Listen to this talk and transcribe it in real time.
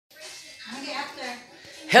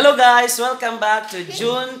Hello guys, welcome back to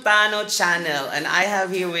June Tano channel, and I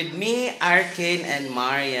have here with me Arkin and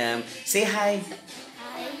Mariam. Say hi.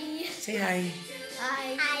 Hi. Say hi.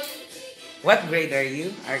 Hi. What grade are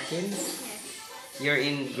you, Arkin? You're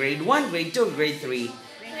in grade 1, grade 2, grade 3?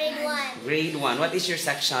 Grade 1. Grade 1. What is your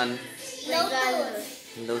section?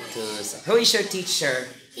 Lotus. Lotus. Who is your teacher?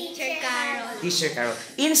 Teacher Carol. Teacher Carol.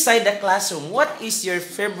 Inside the classroom, what is your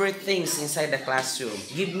favorite things inside the classroom?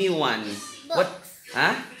 Give me one. What?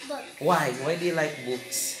 Huh? Book. Why? Why do you like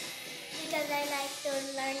books? Because I like to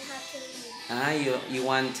learn how to read. You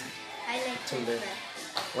want I like to learn. paper.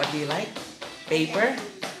 What do you like? Paper?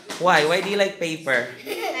 Why? Why do you like paper?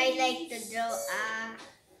 I like to draw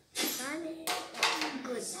funny.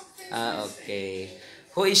 Good. Okay.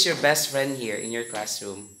 Who is your best friend here in your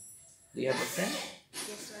classroom? Do you have a friend?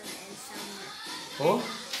 This one and Summer. Who?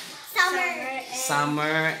 Summer.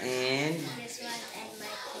 Summer and... This one and my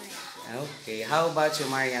friend. Okay. How about you,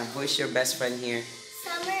 Mariam? Who is your best friend here?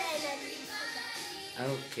 Summer and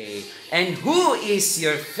Elisa. Okay. And who is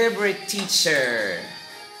your favorite teacher?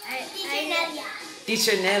 Teacher Nelia.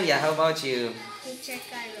 Teacher Nelia. How about you? Teacher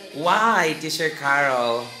Carol. Why, Teacher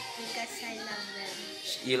Carol? Because I love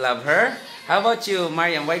them. You love her? How about you,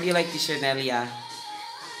 Mariam? Why do you like Teacher Nelia?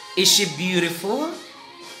 Is she beautiful?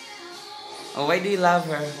 Oh, why do you love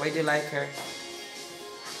her? Why do you like her?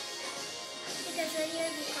 Because when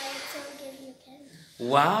you're be quiet, she'll give you candy.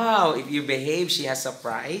 Wow, if you behave, she has a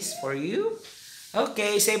prize for you.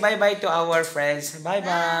 Okay, say bye-bye to our friends.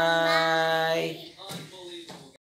 Bye-bye.